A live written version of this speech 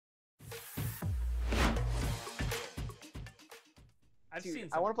I've Dude, seen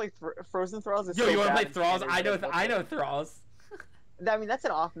I some. want to play Frozen Thralls. Yo, you want to play Thralls? I know Thralls. I mean, that's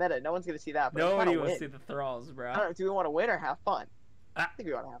an off meta. No one's gonna see that. But Nobody wants to see the Thralls, bro. I don't know. Do we want to win or have fun? I think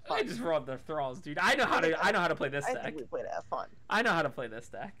we want to have fun. I just rolled the Thralls, dude. I know how to play this deck. I think we play to have fun. I know how to play this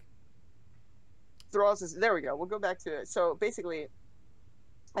deck. Thralls is there. We go. We'll go back to it. So basically,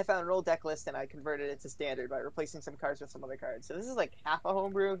 I found an old deck list and I converted it to standard by replacing some cards with some other cards. So this is like half a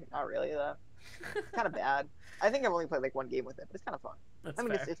homebrew. Not really though. Kind of bad. I think I've only played like one game with it, but it's kind of fun. I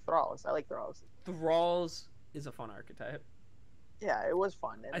mean, it's Thralls. I like Thralls. Thralls is a fun archetype. Yeah, it was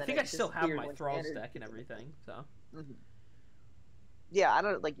fun. And I think I still have my Thralls deck and everything. So. Mm-hmm. Yeah, I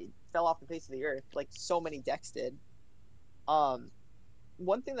don't like it fell off the face of the earth like so many decks did.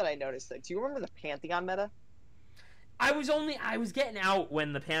 One thing that I noticed, like, do you remember the Pantheon meta? I was getting out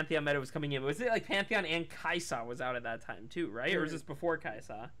when the Pantheon meta was coming in. Was it like Pantheon and Kaisa was out at that time too, right? Or was this before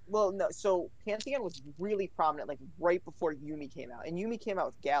Kaisa? Well, no. So Pantheon was really prominent, like right before Yuumi came out, and Yuumi came out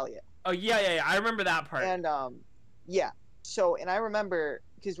with Gallia. Oh yeah. I remember that part. And yeah. So, and I remember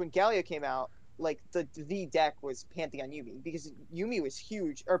because when Gallia came out, like the deck was Pantheon Yuumi because Yuumi was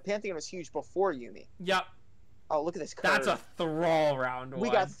huge, or Pantheon was huge before Yuumi. Yep. Oh, look at this curve. That's a Thrall round one. We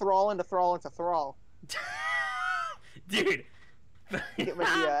got Thrall into Thrall into Thrall. Dude.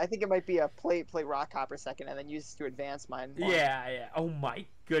 I think it might be a play Rock Hopper second and then use this to advance mine. Yeah. Oh my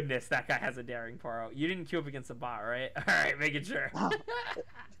goodness, that guy has a Daring Poro. You didn't queue up against a bot, right? Alright, making sure.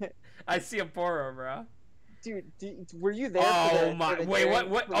 I see a Poro, bro. Dude, were you there? Oh my, wait,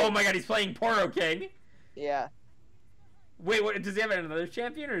 what? Oh my god, he's playing Poro King. Yeah. Wait, what? Does he have another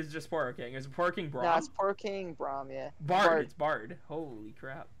champion, or is it just Poro King? Is it Poro King Braum? No, it's Poro King Braum, yeah. Bard. It's Bard. Holy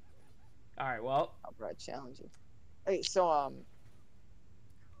crap. Alright, well. I'll probably challenge you. Hey, so,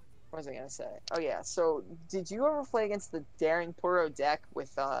 what was I gonna say? Oh yeah, so, did you ever play against the Daring Poro deck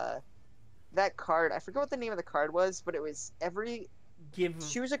with, that card? I forget what the name of the card was, but it was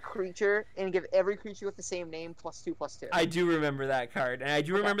choose a creature and give every creature with the same name +2/+2. I do remember that card, and I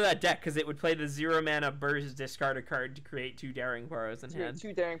do remember that deck because it would play the 0 mana burst, discard a card to create 2 Daring Poros in hand.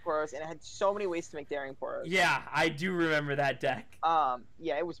 2 Daring Poros, and it had so many ways to make Daring Poros. Yeah, I do remember that deck.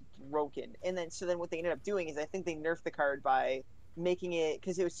 Yeah, it was broken. And then what they ended up doing is I think they nerfed the card by making it,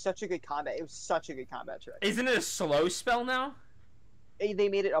 because it was such a good combat. It was such a good combat trick. Isn't it a slow spell now? They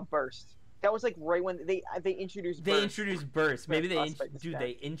made it a burst. That was like right when they introduced burst. They introduced burst. Maybe they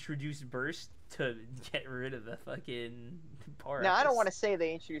introduced burst to get rid of the fucking Poros. Now I don't want to say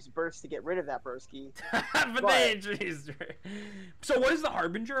they introduced burst to get rid of that Broski. but they introduced her. So what is the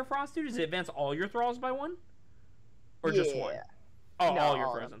Harbinger of Frost do? Does it advance all your Thralls by 1? Or just 1? Oh, no, all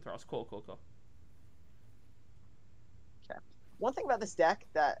your Frozen Thralls. Cool. Okay. One thing about this deck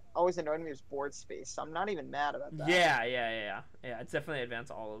that always annoyed me was board space, so I'm not even mad about that. Yeah, it's definitely advance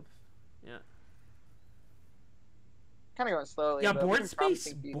all of... Yeah. Kind of going slowly. Yeah, board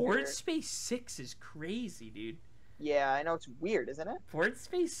space 6 is crazy, dude. Yeah, I know, it's weird, isn't it? Board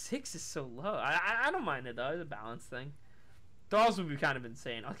space 6 is so low. I don't mind it though. It's a balance thing. Thralls would be kind of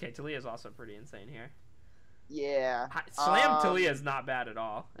insane. Okay, Talia's also pretty insane here. Yeah. Slam Talia is not bad at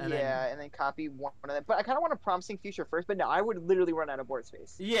all. And then copy one of them. But I kind of want a Promising Future first, but no, I would literally run out of board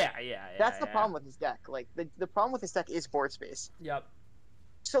space. Yeah. That's the problem with this deck. Like, the problem with this deck is board space. Yep.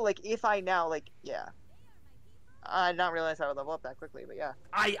 So, like, if I now, like, yeah. I did not realize I would level up that quickly, but yeah.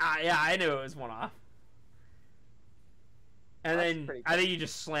 I knew it was one-off. And then, I think you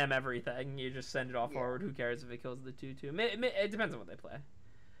just slam everything. You just send it all forward. Who cares if it kills the 2/2? It depends on what they play.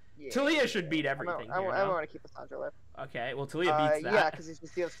 Yeah, Talia should beat everything. I want to keep the Sandra left. Okay, well, Talia beats that. Yeah, because he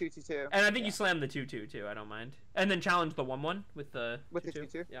steals 2/2. And I think you slam the 2/2 too. I don't mind. And then challenge the 1/1 with the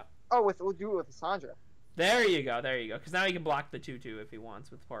 2/2. Yeah. Oh, we'll do it with the Sandra. There you go. Because now he can block the 2/2 if he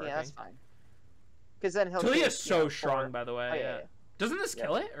wants with Poro. Yeah, that's fine. Because then he'll. Talia's so strong, by the way. Oh, yeah. Doesn't this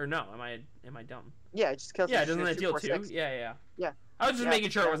kill it or no? Am I dumb? Yeah, it just kills it. Yeah, doesn't it deal 2? Yeah. I was just making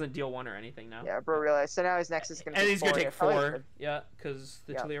sure it wasn't deal 1 or anything now. Yeah, bro realized. So now his next is going to and he's going to take 4. Yeah, because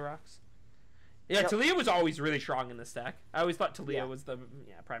the Talia rocks. Yeah, Talia was always really strong in this deck. I always thought Talia was the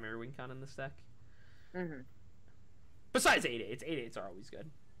primary win con in this deck. Besides 8/8s. 8/8s are always good.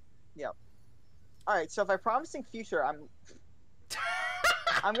 Yep. Alright, so if I'm Promising Future, I'm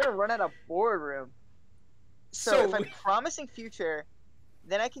going to run out of board room. So if I'm Promising Future,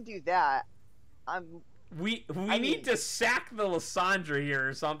 then I can do that. We need to sack the Lysandra here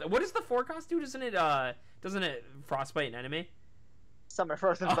or something. What does the 4 cost do? Doesn't it frostbite an enemy? Summon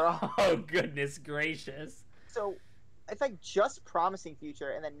Frozen Thrall. Oh goodness gracious. So if I just Promising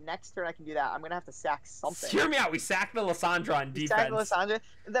Future and then next turn I can do that, I'm gonna have to sack something. Hear me out. We sack the Lysandra on defense. Sack the Lysandra.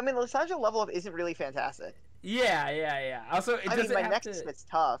 I mean, the Lysandra level up isn't really fantastic. Yeah. Also, my next spit's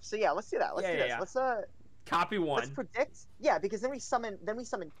tough. So yeah, let's do that. Let's do this. Let's Copy 1. Let's predict. Yeah, because then we summon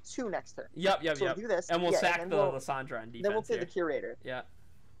 2 next turn. Yep. So we'll do this, And we'll sack and the Lysandra on defense. Then we'll play here. the Curator. Yeah.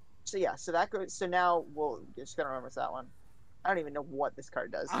 So yeah, so that goes. So now we'll just gonna remember that one. I don't even know what this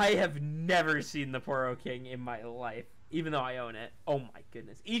card does. I have never seen the Poro King in my life, even though I own it. Oh my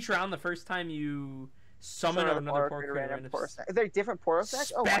goodness! Each round, the first time you summon another Poro King, is there different Poro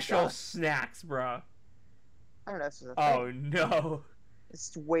snacks? Special snacks, bro. I don't know if this is a thing. Oh no!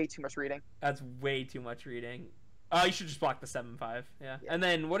 It's way too much reading. That's way too much reading. Oh, you should just block the 7/5. Yeah. And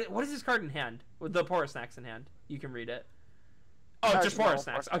then what is this card in hand? With the Poro snacks in hand, you can read it. Oh, just Poro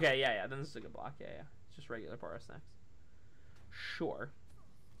snacks. Okay, yeah. Then this is a good block. Yeah. It's just regular Poro snacks. Sure.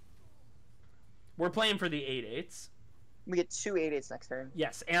 We're playing for the 8/8s. We get 2 8/8s next turn.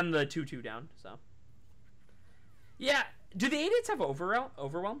 Yes, and the 2/2 down. So. Yeah. Do the 8/8s have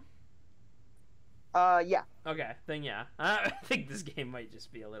overwhelm? Yeah. Okay, then yeah. I think this game might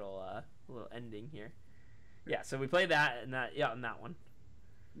just be a little ending here. Yeah. So we play that and that. Yeah, and that one.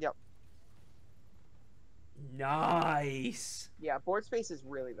 Yep. Nice. Yeah, board space is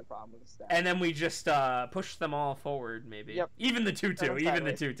really the problem with this deck. And then we just push them all forward, maybe. Yep. Even the 2/2. Even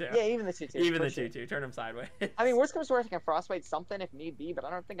the 2/2. Yeah, even the 2/2. Even the 2/2. Turn them sideways. I mean, worst comes to worst, I can frostbite something if need be, but I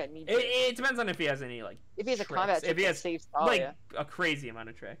don't think I need. It depends on if he has any If he has a combat, if he has safe, a crazy amount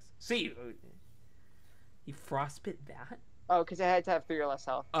of tricks. See, he frostbit that. Oh, because I had to have 3 or less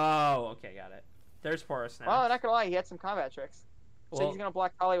health. Oh, okay, got it. There's Forest now. Oh, not gonna lie, he had some combat tricks. So he's gonna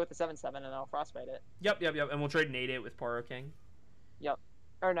block Kali with the 7/7, and I'll frostbite it. Yep. And we'll trade an 8/8 with Poro King. Yep.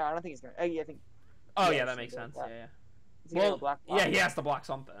 Or no, I don't think he's gonna. Yeah, I think. Oh yeah, that makes sense. Yeah. Well, yeah, he has to block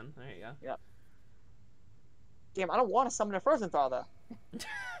something. There you go. Yep. Damn, I don't want to summon a Frozen Thrall though.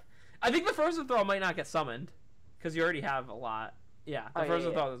 I think the Frozen Thrall might not get summoned, because you already have a lot. Yeah, the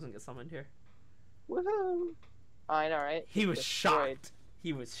Frozen Thrall doesn't get summoned here. Woohoo! I know, right? He was shocked.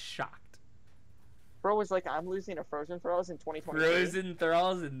 He was shocked. Bro was like, I'm losing to Frozen Thralls in 2020. Frozen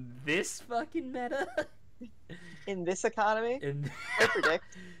Thralls in this fucking meta? In this economy? I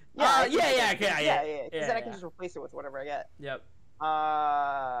predict. Yeah, yeah. Because then I can just replace it with whatever I get. Yep.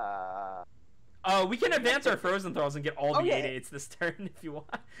 We can advance our Frozen Thralls and get all the 8/8s this turn if you want.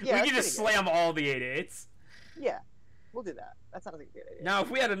 Yeah, we can just slam all the 8/8s. Yeah, we'll do that. That sounds like a good idea. Now,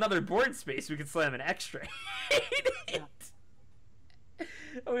 if we had another board space, we could slam an extra 8/8.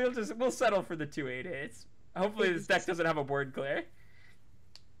 We'll settle for the 2 8/8s. Hopefully this deck doesn't have a board clear.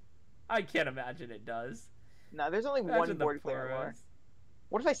 I can't imagine it does. No, there's only one board clear.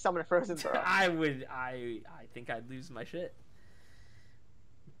 What if I summon a Frozen Thrall? I think I'd lose my shit.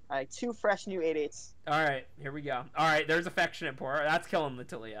 Alright, 2 fresh new 8/8s. Alright, here we go. Alright, there's Affectionate Pour. That's killing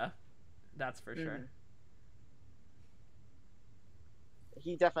Latilia. That's for sure.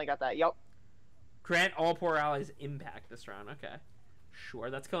 He definitely got that. Yup. Grant all poor allies impact this round. Okay. Sure,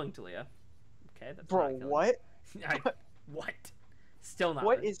 that's killing Talia. Okay, that's Bro, what? What? Still not.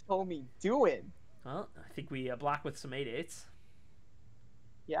 What is homie doing? Well, I think we block with some 8/8s.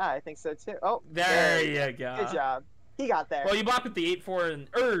 Yeah, I think so too. Oh, there you go. Good job. He got there. Well, you block with the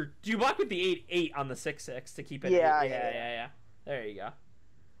 8/4 do you block with the 8/8 on the 6/6 to keep it? Yeah. There you go.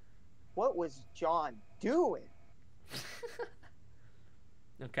 What was John doing?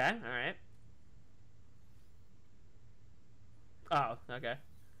 Okay, all right. Oh, okay.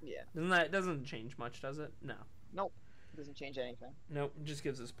 Yeah. Doesn't change much, does it? No. Nope. It doesn't change anything. Nope. It just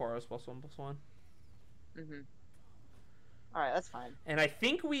gives us Poros +1/+1. All right, that's fine. And I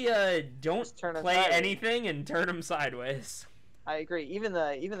think we don't play anything and turn them sideways. I agree. Even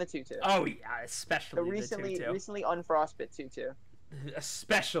the 2/2. Oh yeah, especially the 2/2. Recently unfrostbit 2/2.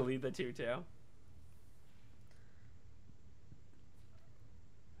 Especially the 2/2.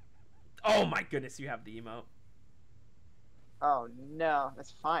 Oh my goodness, you have the emote. Oh no,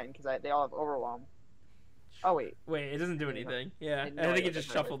 that's fine because they all have overwhelm. Oh wait. Wait, it doesn't do anything. Yeah, I think it just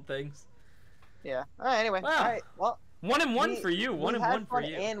shuffled things. Yeah. All right. Anyway. Wow. All right. Well. 1-1 for you. 1-1 for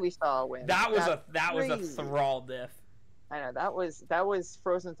you. And we saw a win. That was a Thrall diff. I know that was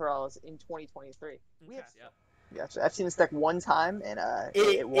Frozen Thralls in 2023. Okay, Gotcha. I've seen this deck one time and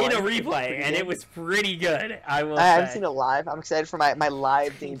it won. In a replay, and it was pretty good. I haven't seen it live. I'm excited for my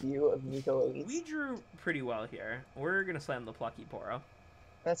live debut of Nico Elite. We drew pretty well here. We're gonna slam the Plucky Poro.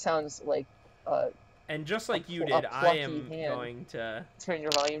 That sounds like. And just like you did, I am going to turn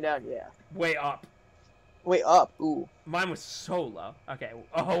your volume down. Yeah. Way up. Way up. Ooh. Mine was so low. Okay.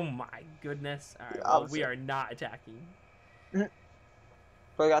 Oh my goodness. All right. Well, we are not attacking.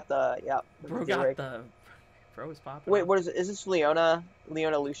 Bro got the Bro is popping. Wait, what is it? Is this Leona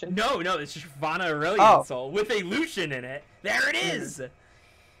Lucian? No, it's just Vana Aurelian Soul with a Lucian in it. There it is. All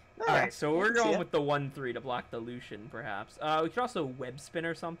right, so we're going with the 1/3 to block the Lucian, perhaps. We could also web spin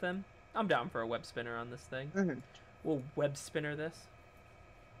or something. I'm down for a web spinner on this thing. Mm-hmm. We'll web spinner this.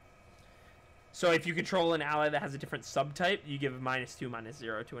 So if you control an ally that has a different subtype, you give -2,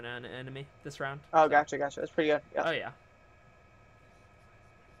 -0 to an enemy this round. Oh, so. gotcha. That's pretty good. Yeah. Oh, yeah.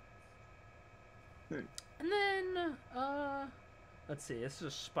 And then, let's see. This is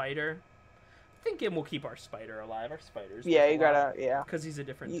a spider. Thinking we'll keep our spider alive. Our spider's you gotta, because he's a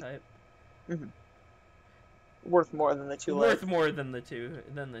different type. Mm-hmm. Worth more than the two. Worth more than the two.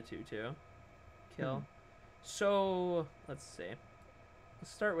 Too. Kill. Mm-hmm. So let's see.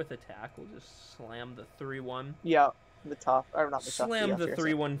 Let's start with attack. We'll just slam the 3-1. Yeah, the top or not the top. Slam the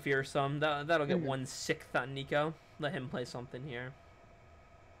 3-1 fearsome. That'll get Mm-hmm. 1/6 on Nico. Let him play something here.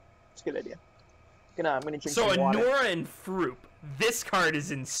 It's a good idea. I'm gonna drink So some water. Nora and Froop. This card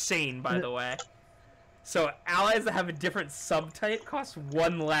is insane, by the way. So allies that have a different subtype cost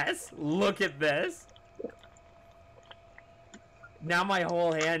 1 less. Look at this. Now my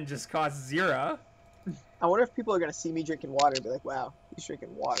whole hand just costs 0. I wonder if people are gonna see me drinking water and be like, "Wow, he's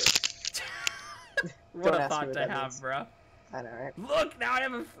drinking water." What Don't a ask me thought what to that have, means. bro. I know, right? Look, now I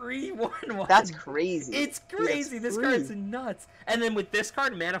have a free 1/1. That's crazy. It's crazy. Dude, this card's nuts. And then with this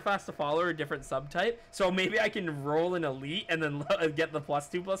card, Manifest the Follower, a different subtype. So maybe I can roll an Elite and then get the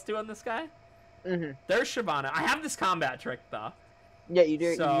 +2/+2 on this guy. Mm-hmm. There's Shyvana. I have this combat trick, though. Yeah, you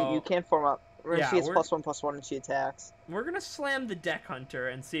do. So, you can form up. Remember, yeah, she gets +1/+1 and she attacks. We're going to slam the Deck Hunter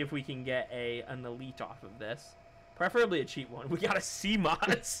and see if we can get an Elite off of this. Preferably a cheap one. We got a Sea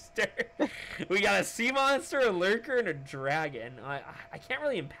Monster. We got a Sea Monster, a Lurker, and a Dragon. I can't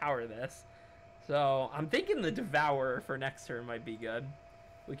really empower this. So I'm thinking the Devourer for next turn might be good.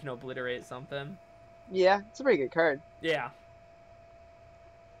 We can obliterate something. Yeah, it's a pretty good card. Yeah.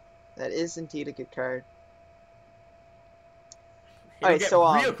 That is indeed a good card. We're Alright, getting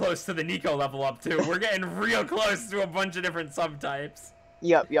so real close to the Nico level up too. We're getting real close to a bunch of different subtypes.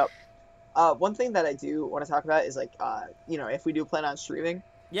 Yep. One thing that I do want to talk about is like, if we do plan on streaming.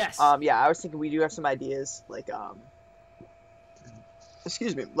 Yes. Yeah, I was thinking we do have some ideas, like,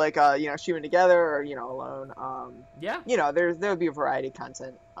 excuse me, like, streaming together or, alone. Yeah. There'll be a variety of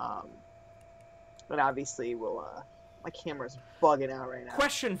content. But obviously we'll, my camera's bugging out right now.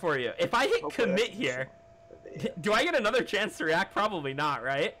 Question for you. If I hit Hopefully commit here, do I get another chance to react? Probably not,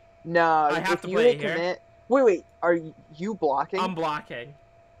 right? No, I have if to you play hit here. commit, wait, are you blocking? I'm blocking.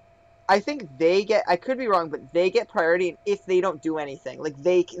 I think they get, I could be wrong, but they get priority if they don't do anything. Like,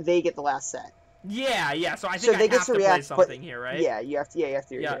 they get the last set. Yeah, so I think they I get have to to react, play something here, right? Yeah, you have to.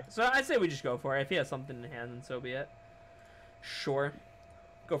 Yeah, so I'd say we just go for it. If he has something in hand, then so be it. Sure.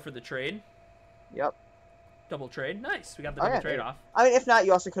 Go for the trade. Yep. Double trade. Nice. We got the double trade off. I mean, if not,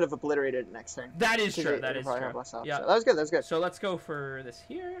 you also could have obliterated it next turn. That is true. That is true. Yeah, so that was good. So let's go for this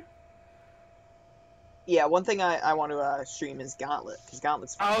here. Yeah, one thing I want to stream is Gauntlet, because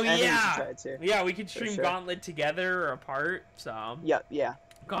Gauntlet's fun. Oh, I think we should yeah. try it too. Yeah, we could For stream sure. Gauntlet together or apart. So Yep, yeah.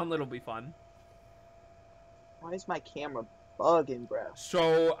 Gauntlet will be fun. Why is my camera bugging, bro?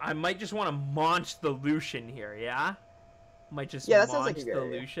 So I might just want to launch the Lucian here, yeah? Might just Yeah, that sounds launch like a good the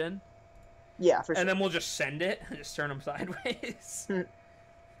idea. Lucian. Yeah, for sure. And then we'll just send it and just turn them sideways.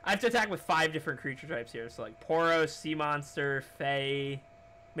 I have to attack with 5 different creature types here. So like Poros, Sea Monster, Fae.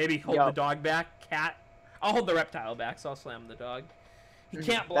 Maybe hold the dog back. Cat. I'll hold the reptile back, so I'll slam the dog. He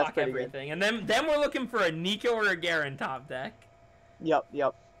can't block everything. Good. And then we're looking for a Nico or a Garen top deck. Yep.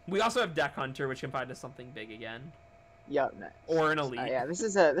 We also have Deck Hunter, which can find us something big again. Yep. Nice. Or an Elite. Yeah, this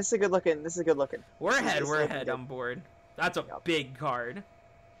is a good looking. We're ahead on board. That's a big card.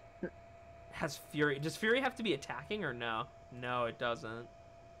 Has Fury. Does Fury have to be attacking or no? No, it doesn't.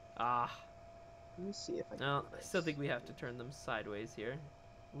 Let me see if I can. No, I still think we have to turn them sideways here.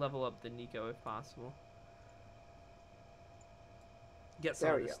 Level up the Nico if possible. Get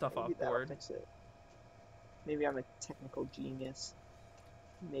some of this stuff off board. Fix it. Maybe I'm a technical genius.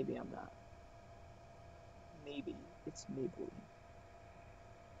 Maybe I'm not. Maybe it's Maybelline.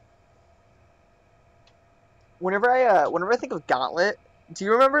 Whenever I think of Gauntlet, do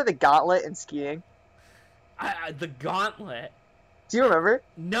you remember the Gauntlet in skiing? The Gauntlet. Do you remember?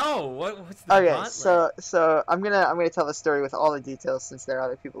 No. What's the Gauntlet? Okay, so I'm gonna tell the story with all the details since there are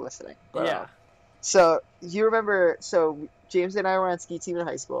other people listening. But, yeah. So you remember? So James and I were on ski team in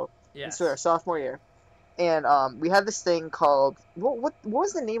high school. Yeah. This was our sophomore year, and we had this thing called what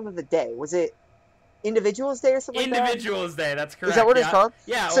was the name of the day? Was it Individuals Day or something? Individuals Day. That's correct. Is that what it's called?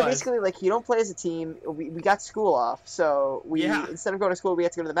 Yeah. So basically, like, you don't play as a team. We got school off, so we instead of going to school, we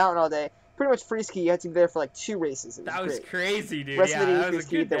had to go to the mountain all day. Pretty much free ski. You had to be there for like 2 races. That was crazy, dude. Rest of the day, that was a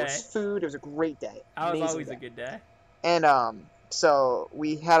good day. There was food. It was a great day. That was always a good day. And so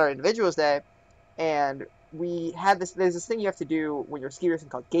we had our Individuals Day, and we had this. There's this thing you have to do when you're ski racing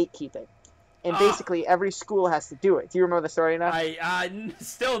called gatekeeping, and Ah. basically every school has to do it. Do you remember the story enough? I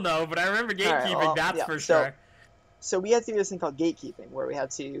still know, but I remember gatekeeping. Alright, well, that's yeah, for so- sure. So we had to do this thing called gatekeeping, where we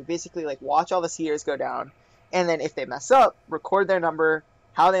had to basically like watch all the skiers go down, and then if they mess up, record their number,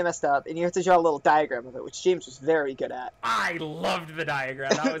 how they messed up, and you have to draw a little diagram of it, which James was very good at. I loved the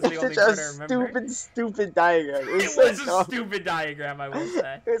diagram. That was the only Such part a I remember. stupid diagram. It was, It so was a dumb. stupid diagram, I will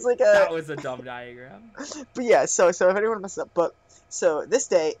say. It was like That was a dumb diagram. But yeah, so if anyone messed up, but so this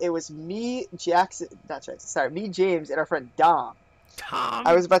day it was me, Jackson, not Jackson, sorry, me, James, and our friend Dom. Tom.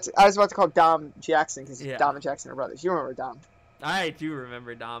 I was about to call Dom Jackson because Yeah. Dom and Jackson are brothers. You remember Dom? I do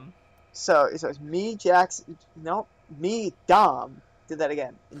remember Dom. So it was me, Jackson. No, me, Dom. Did that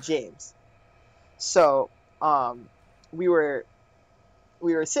again, and James. So we were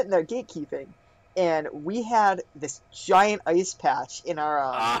sitting there gatekeeping, and we had this giant ice patch in our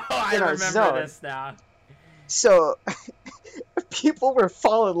Oh, I in our remember zone. this now. So people were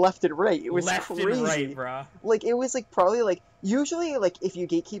falling left and right. It was Left crazy. and right, bro. Like it was like probably like usually like if you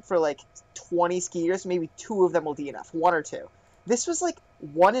gatekeep for like 20 skiers, maybe 2 of them will be enough, 1 or 2. This was like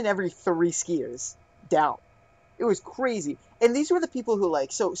 1 in every 3 skiers down. It was crazy. And these were the people who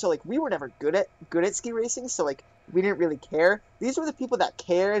like so like we were never good at ski racing, so like we didn't really care. These were the people that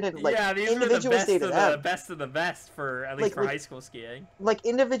cared and like Yeah, these were the individuals best say of to the them. best of the best for at least for Like- high school skiing. Like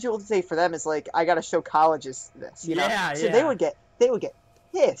individual say for them is like I gotta show colleges this, you know. Yeah, So yeah. they would get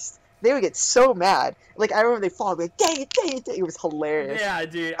pissed. They would get so mad. Like I remember they followed like dang it. It was hilarious. Yeah,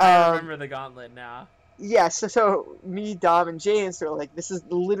 dude, I Um, remember the gauntlet now. Yeah, so me, Dom, and James were like, this is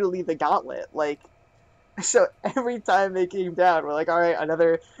literally the gauntlet. Like, so every time they came down, we're like, all right,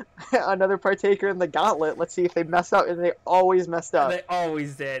 another partaker in the gauntlet. Let's see if they mess up, and they always messed up. They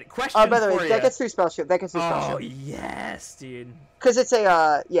always did. Question By the for way, you. that gets through spell shield. That gets through spell Oh shield. yes, dude. Because it's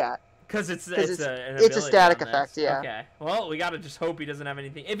a yeah. Because it's it's an a ability static on this. effect, yeah. Okay. Well, we gotta just hope he doesn't have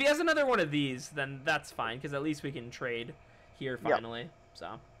anything. If he has another one of these, then that's fine. Because at least we can trade here finally.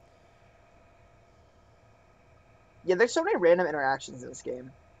 So. Yeah, there's so many random interactions in this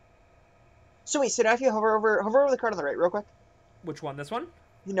game. So wait, so now if you hover over the card on the right, real quick. Which one? This one?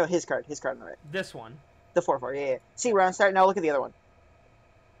 You know his card on the right. This one. The 4/4, yeah. See, round start. Now look at the other one.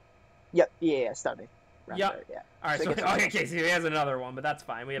 Yep, yeah, stunning. Round Yep. start, yeah. All right. So So, it gets- okay, so he has another one, but that's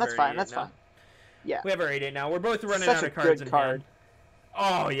fine. We have That's our fine. 88 That's now. fine. Yeah. We have our 88 now. We're both running Such out a of cards good in card. hand.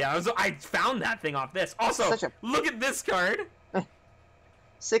 Oh yeah, I found that thing off this. Also, Such a- look at this card.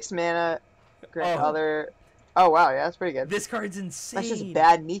 6 mana. Grant Oh. other. Oh wow, yeah, that's pretty good. This card's insane. That's just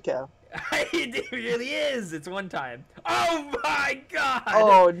bad Nico. It really is. It's one time. Oh my god.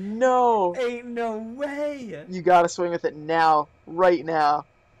 Oh no! Ain't no way. You gotta swing with it now, right now.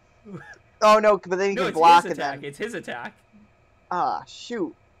 Oh no, but then you No, can it's block his it attack. then. It's his attack. Ah,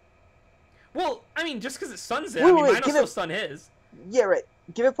 shoot. Well, I mean, just because it stuns it, Wait, I mean, wait, mine give also it- stun his. Yeah, right.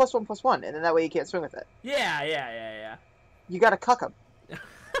 Give it +1/+1, and then that way you can't swing with it. Yeah. You gotta cuck him.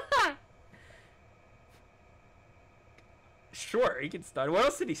 Sure, he can stun. What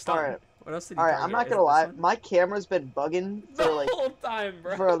else did he stun? Alright. What else did he Alright, target? I'm not Is gonna it lie. this one? My camera's been bugging The for like whole time,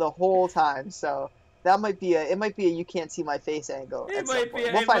 bro. for the whole time, so that might be a you can't see my face angle. It at some might be.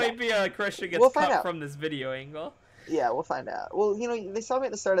 point. We'll It find might out. be a Christian gets We'll find cut out. from this video angle. Yeah, we'll find out. Well, you know, they saw me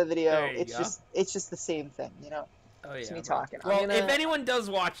at the start of the video. There you It's go. just the same thing, you know. Oh It's yeah. me bro. talking. I'm Well, gonna- if anyone does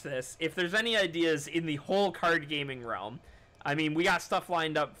watch this, if there's any ideas in the whole card gaming realm, I mean, we got stuff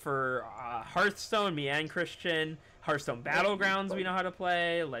lined up for Hearthstone, me and Christian. Hearthstone Battlegrounds, we know how to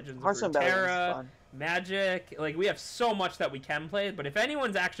play. Legends of Hearthstone Battlegrounds is Runeterra, fun. Magic. Like, we have so much that we can play. But if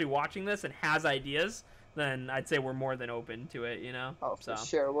anyone's actually watching this and has ideas, then I'd say we're more than open to it. You know. Oh, for So.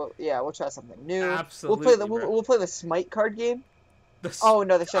 sure. We'll try something new. Absolutely, We'll play the Smite card game. The s- Oh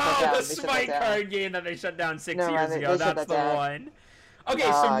no, they shut that down. the They shut that Smite down. card game that they shut down 6 Never years mind, ago. they shut That's that the down. one. Okay, so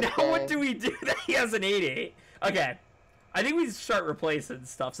Ah, now what dang. do we do that he has an 8/8? Okay, I think we start replacing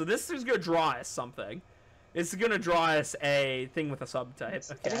stuff. So this is gonna draw us something. It's gonna draw us a thing with a subtype. I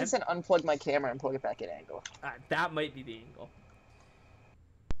think Okay, he said unplug my camera and plug it back in angle. that might be the angle.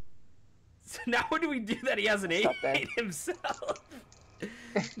 So now what do we do that he has an Stop that. 8/8 himself?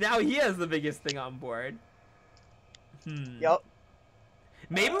 Now he has the biggest thing on board. Yup.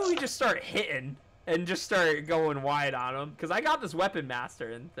 Maybe we just start hitting and just start going wide on him. Because I got this weapon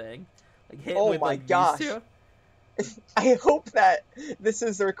master and thing. Like hitting Oh with my like gosh. these two. I hope that this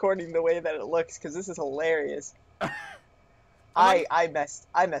is recording the way that it looks because this is hilarious. I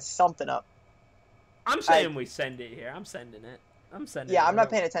messed something up. I'm saying we send it here. I'm sending it. I'm sending Yeah, it. I'm not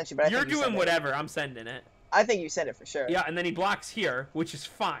paying attention, but I You're think you doing sent it. whatever. I'm sending it. I think you said it for sure. Yeah, and then he blocks here, which is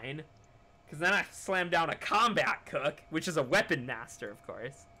fine. Because then I slam down a combat cook, which is a weapon master, of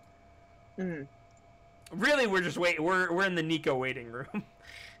course. Mhm. Really, we're just wait. We're in the Nico waiting room.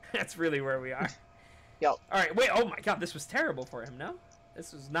 That's really where we are. Yep. All right. Wait. Oh my God. This was terrible for him. No,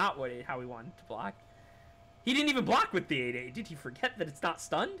 this was not how he wanted to block. He didn't even block with the 8-8. Did he forget that it's not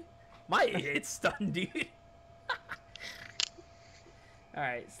stunned? My 8-8's stunned, dude. All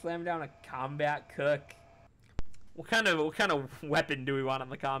right. Slam down a combat cook. What kind of weapon do we want on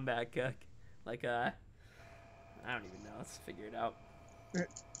the combat cook? Like I don't even know. Let's figure it out. All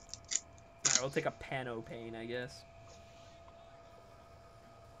right, we'll take a Panopane, I guess.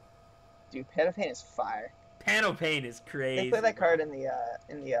 Dude, Panopane is fire. Panopane is crazy. They play that card in the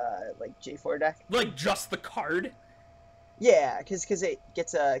like J4 deck. Like just the card? Yeah, because it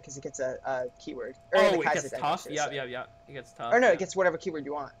gets a keyword. Or Oh, it gets tough. Yep. It gets tough. Or no, yeah. it gets whatever keyword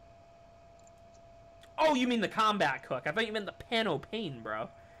you want. Oh, you mean the combat cook? I thought you meant the Panopane, bro.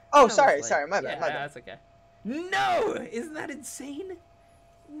 Oh, sorry, my bad. That's okay. No, isn't that insane?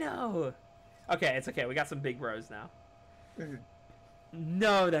 No. Okay, it's okay. We got some big bros now. Mm-hmm.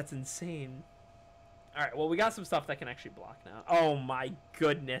 No, that's insane. All right, well, we got some stuff that can actually block now. Oh my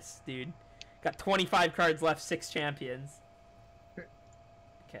goodness, dude. Got 25 cards left, 6 champions.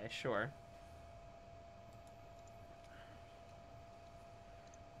 Okay, sure.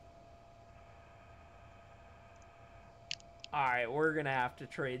 All right, we're gonna have to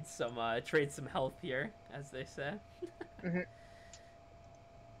trade some health here, as they say. Mm-hmm.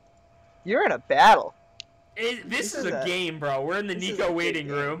 You're in a battle. This is a game, bro. We're in the Nico waiting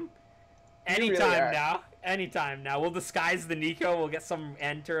room. Anytime now. Anytime now. We'll disguise the Nico. We'll get some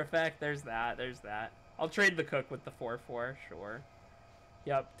enter effect. There's that. I'll trade the cook with the 4/4. Sure.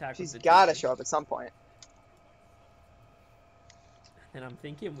 Yep. She's gotta show up at some point. And I'm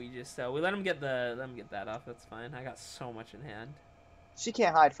thinking we just we let him get that off. That's fine. I got so much in hand. She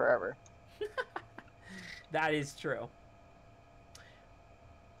can't hide forever. That is true.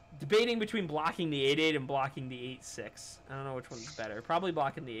 Debating between blocking the 8-8 and blocking the 8-6. I don't know which one's better. Probably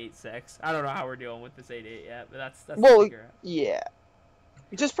blocking the 8-6. I don't know how we're dealing with this 8-8 yet, but that's well, yeah.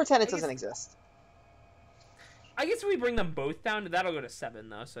 Just pretend it doesn't exist. I guess if we bring them both down, that'll go to 7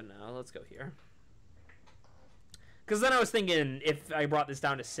 though. So no, let's go here. Because then I was thinking if I brought this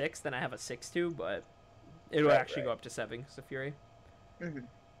down to 6, then I have a 6/2, but it would actually go up to 7 because of Fury. Mm-hmm.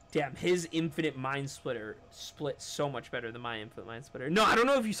 Damn, his Infinite Mind Splitter split so much better than my Infinite Mind Splitter. No, I don't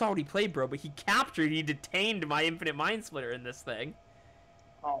know if you saw what he played, bro, but he detained my Infinite Mind Splitter in this thing.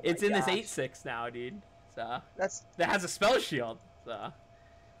 Oh it's in this 8/6 now, dude. So that has a spell shield. So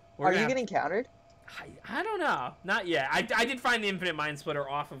are you getting countered? I don't know. Not yet. I did find the Infinite Mind Splitter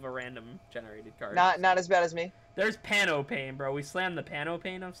off of a random generated card. Not as bad as me. There's Panopane, bro. We slammed the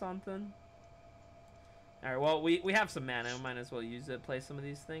Panopane of something. Alright, well, we have some mana. We might as well use it. Play some of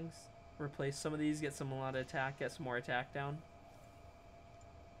these things. Replace some of these. Get a lot of attack. Get some more attack down.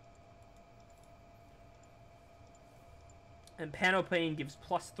 And Panopane gives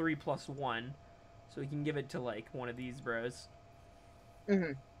 +3/+1. So we can give it to, like, one of these bros.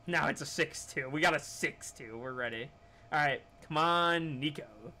 Mm-hmm. Now it's a 6/2. We got a 6/2. We're ready. Alright, come on, Nico.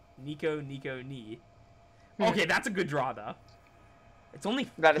 Nico. Okay, that's a good draw, though. It's only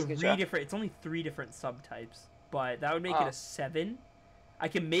It's only 3 different subtypes, but that would make it a 7. I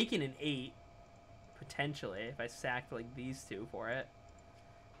can make it an 8, potentially, if I sacked like these 2 for it.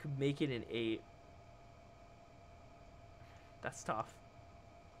 Could make it an 8. That's tough.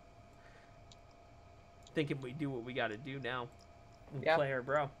 Thinking we do what we got to do now. We'll play her,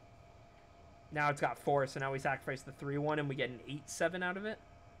 bro. Now it's got 4, so now we sacrifice the 3/1 and we get an 8/7 out of it.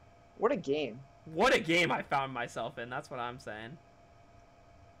 What a game! What a game I found myself in. That's what I'm saying.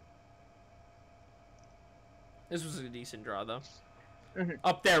 This was a decent draw, though. Mm-hmm.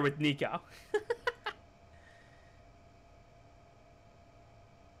 Up there with Nico.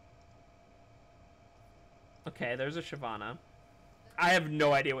 Okay, there's a Shyvana. I have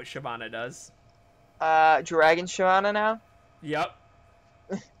no idea what Shyvana does. Dragon Shyvana now? Yep.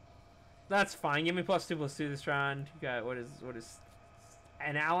 That's fine. Give me +2/+2 this round. You got what is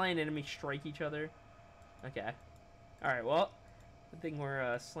an ally and enemy strike each other? Okay. Alright, well, good thing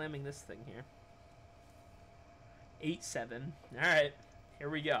we're slamming this thing here. 8/7. Alright, here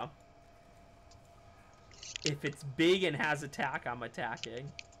we go. If it's big and has attack, I'm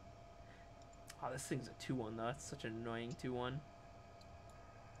attacking. Oh, this thing's a 2/1 though. That's such an annoying 2/1.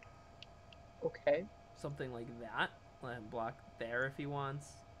 Okay. Something like that. Let him block there if he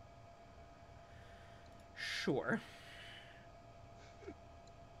wants. Sure.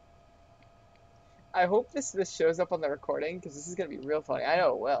 I hope this shows up on the recording because this is gonna be real funny. I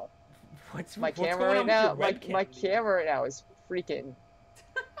know it will. What's camera right now? My camera right now is freaking.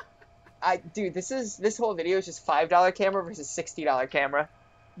 Dude, this whole video is just $5 camera versus $60 camera.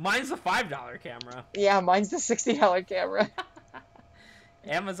 Mine's the $5 camera. Yeah, mine's the $60 camera.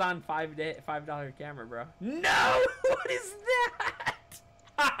 Amazon $5 camera, bro. No! What is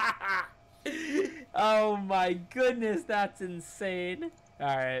that? Oh my goodness, that's insane.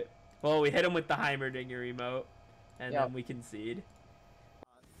 Alright. Well, we hit him with the Heimerdinger emote, and then we concede.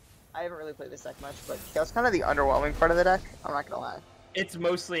 I haven't really played this deck much, but Kale's kind of the underwhelming part of the deck. I'm not gonna lie. It's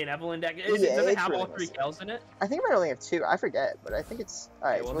mostly an Evelyn deck. Yeah, Does it have really all 3 Kales in it? I think it might only have 2. I forget, but I think it's...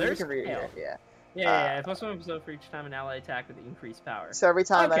 Alright, well, so we can read it here. Yeah. Yeah. Plus 1 episode for each time an ally attack with increased power. So every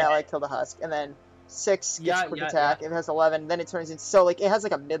time an ally killed a husk, and then 6 gets quick attack, it has 11, then it turns into... So, like, it has,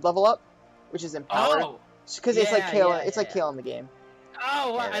 like, a mid-level up, which is empowered. Oh! Because it's like Kale, it's like Kale in the game.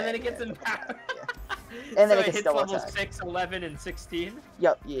 Oh, and then it gets empowered. And then so it gets hits double level attack. 6, 11, and 16?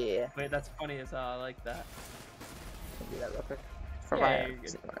 Yep, yeah. Wait, that's funny as hell. I like that. I'll do that real quick. For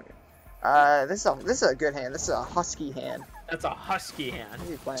this is a good hand. This is a husky hand. That's a husky hand. What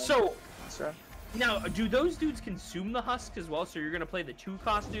are you playing? So, now, do those dudes consume the husk as well? So you're gonna play the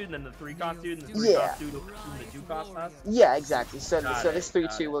 2-cost dude, and then the 3-cost dude, and the 3-cost dude will consume the 2-cost husk? Yeah, exactly. So this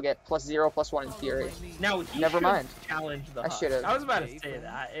 3/2 will get +0, +1 in Fury. Now, he Never mind. Challenge the husk. I should have. I was about to say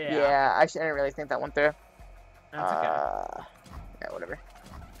that. Yeah. Yeah, I didn't really think that one through. That's okay. Yeah, whatever.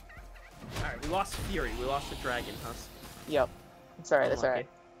 Alright, we lost Fury. We lost the Dragon Husk. Yep. It's alright, that's alright.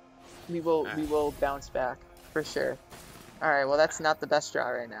 We will bounce back, for sure. Alright, well that's not the best draw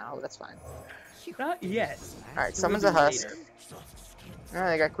right now, but that's fine. Not yet. Alright, summons a husk.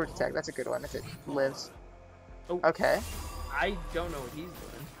 Alright, I got quick attack. That's a good one if it lives. Oh. Okay. I don't know what he's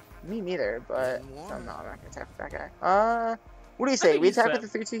doing. Me neither, but no, I'm not gonna attack with that guy. What do you say? We attack with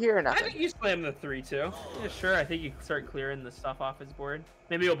the 3/2 here or nothing? I think you slam the 3/2. Yeah, sure. I think you start clearing the stuff off his board.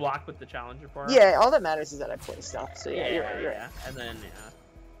 Maybe you'll block with the challenger part. Yeah, all that matters is that I play stuff. So yeah, you're right. And then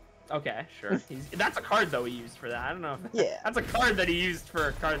okay, sure. That's a card though he used for that. I don't know. Yeah. That's a card that he used for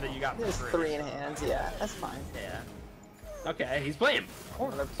a card that you got for There's free. 3 in hands. Yeah, that's fine. Yeah. Okay, he's playing.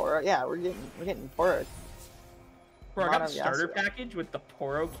 Another Poro. Yeah, we're getting Poro. Bro, I got the starter package with the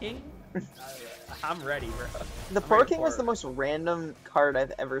Poro King. I'm ready, bro. The Poro King was the most random card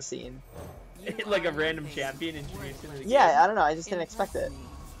I've ever seen. Like a random champion introduced into the game. Yeah, I don't know. I just didn't expect it.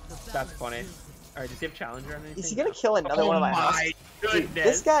 That's funny. Alright, does he have challenger on anything? Is he gonna kill another one of my husks? Goodness. Dude,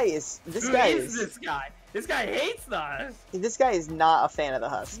 this guy is. This guy? This guy hates the husk. This guy is not a fan of the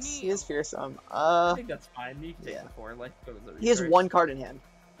husks. He is fearsome. I think that's fine. You can take the 4. Life goes over. He has 1 card in hand.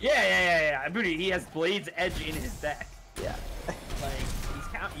 Yeah. Booty, he has Blade's Edge in his deck. Yeah. Like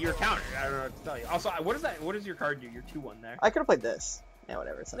you're countered. I don't know what to tell you. Also, what is that? What does your card do? Your 2/1 there. I could have played this. Yeah,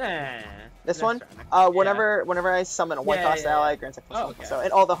 whatever. This one. Right. Whenever I summon a 1-cost ally, grants a +1. So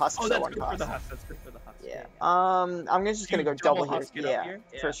and all the husks are 1 cost. That's good for the husk. Yeah. I'm just gonna go double here. Yeah,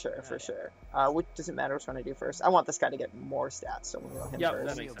 for sure. Which does it matter which one I do first? I want this guy to get more stats, so I'm gonna go him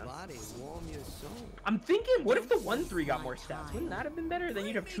first. That makes sense. I'm thinking, what if the 1/3 got more stats? Wouldn't that have been better? Then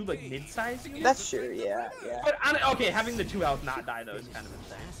you'd have 2 like mid-sized units. That's true. Yeah. But okay, having the 2 health not die though is kind of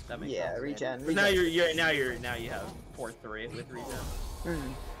insane. That makes sense. Regen. Now you have 4/3 with regen.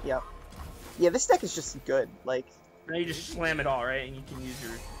 Yep. Yeah, this deck is just good. Like. Now you just slam it all, right? And you can use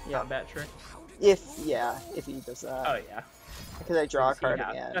your combat trick. If he does that. Oh yeah. Because I draw a card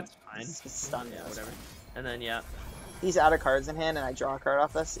again. That's fine. It's stunned. Yeah, whatever. And then he's out of cards in hand, and I draw a card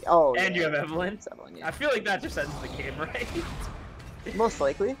off this. Oh. And you have Evelyn. It's Evelyn, yeah. I feel like that just ends the game, right? Most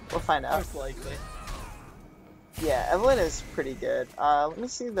likely. We'll find out. Most likely. Yeah, Evelyn is pretty good. Let me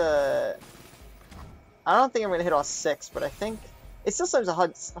see the. I don't think I'm gonna hit all 6, but I think it still serves a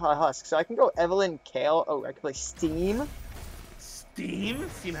husk, so I can go Evelyn, Kale. Oh, I can play Steam.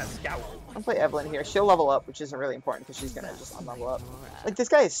 Steam has Scout. I'll play Evelyn here. She'll level up, which isn't really important because she's gonna just unlevel up. Like this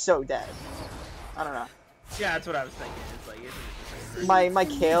guy is so dead. I don't know. Yeah, that's what I was thinking. It's like, isn't it just my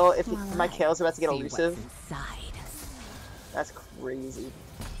Kale, my Kale's about to get elusive. That's crazy.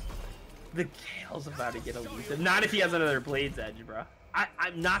 The Kale's about to get elusive. Not if he has another Blade's Edge, bro.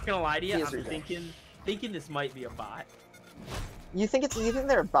 I'm not gonna lie to you. I'm thinking this might be a bot. You think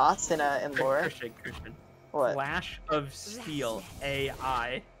there are bots in LoR? Christian. What? Flash of Steel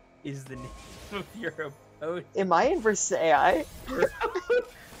AI is the name of your opponent. Am I in versus AI? Bro,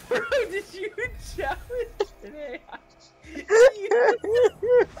 did you challenge an AI?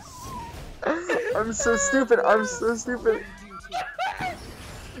 I'm so stupid. I'm so stupid.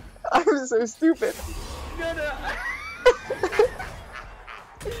 I'm so stupid. No.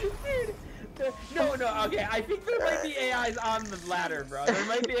 No, okay, I think there might be AIs on the ladder, bro. There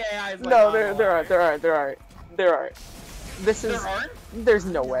might be AIs like no, there aren't. There aren't? There's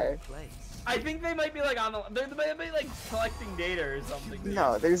no way. I think they might be like on the. They might be like collecting data or something.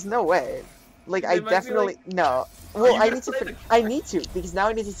 No, there's no way. Like They I might be definitely like, no. you Well, I gonna need to. play the I need to because now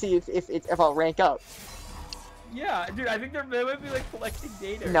I need to see if I'll rank up. Yeah, dude, I think they might be like collecting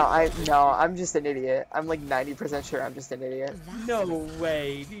data. No, or something. I'm just an idiot. I'm like 90% sure I'm just an idiot. No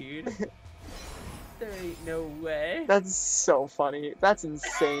way, dude. There ain't no way. That's so funny. That's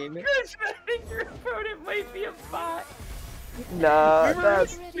insane. Chris, I think your opponent might be a bot. Nah, we were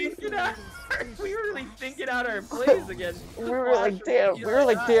that's. really thinking out. We were really thinking out our plays against. We were like, damn. We were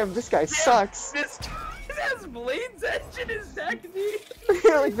like, damn. This guy sucks. This has Blaine's edge in his deck, dude. We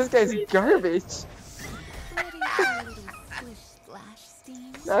were like, this guy's garbage.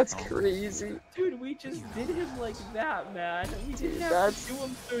 That's crazy. Dude, we just did him like that, man. We Dude, didn't have to do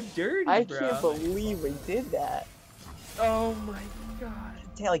him so dirty, I bro. can't believe we did that. Oh my god.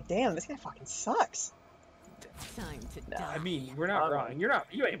 Like, damn, this guy fucking sucks. Time to Nah, die. I mean, we're not wrong.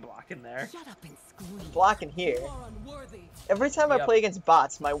 You ain't blocking there. Shut up and scream. Blocking here. You are unworthy. Every time I Yep. play against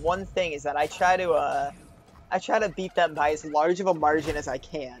bots, my one thing is that I try to beat them by as large of a margin as I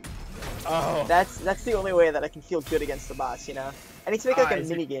can. Oh. That's the only way that I can feel good against the bots, you know? I need to make like a I see.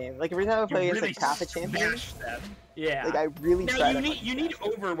 mini game. Like every time I play against like Kappa champions, smash them. Yeah. like I really now try you to need fucking need smash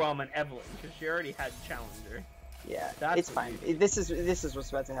them. Overwhelm and Evelyn because she already had Challenger. Yeah, That's it's what fine. you This is what's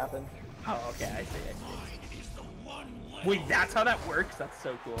about to happen. Oh, okay, I see. Wait, that's how that works? That's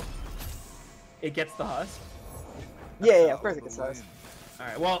so cool. It gets the husk? Yeah, of course it gets us.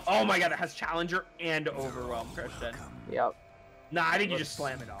 Alright, well, oh my god, it has Challenger and Overwhelm, Christian. Yep. Nah, I think you just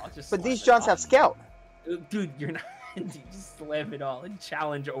slam it all. Just But slam these it Johns all. have Scout. Dude, you're not. Dude, just slam it all and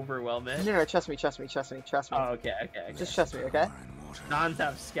challenge Overwhelm it. No, trust me. Oh, okay. Just trust me, okay? Johns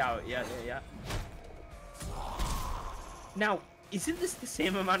have Scout, yeah. Now, isn't this the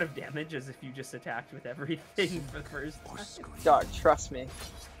same amount of damage as if you just attacked with everything for the first time? Dog, trust me.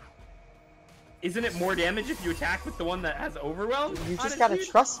 Isn't it more damage if you attack with the one that has Overwhelm? You just on it, gotta dude?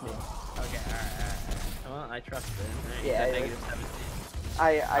 trust me. Okay, alright. Well, I trust it. Right, Yeah, you said yeah. negative 17.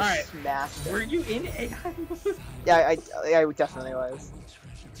 I Alright. smashed Were it. you in AI mode? Yeah, I definitely was.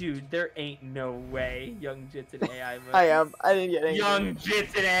 Dude, there ain't no way Young Jit's in AI mode. I am. I didn't get anything. Young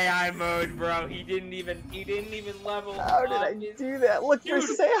Jit's in AI mode, bro. He didn't even level How did up I his do that? Look, Dude.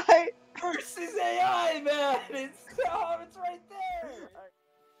 say hi. versus AI, man. It's right there.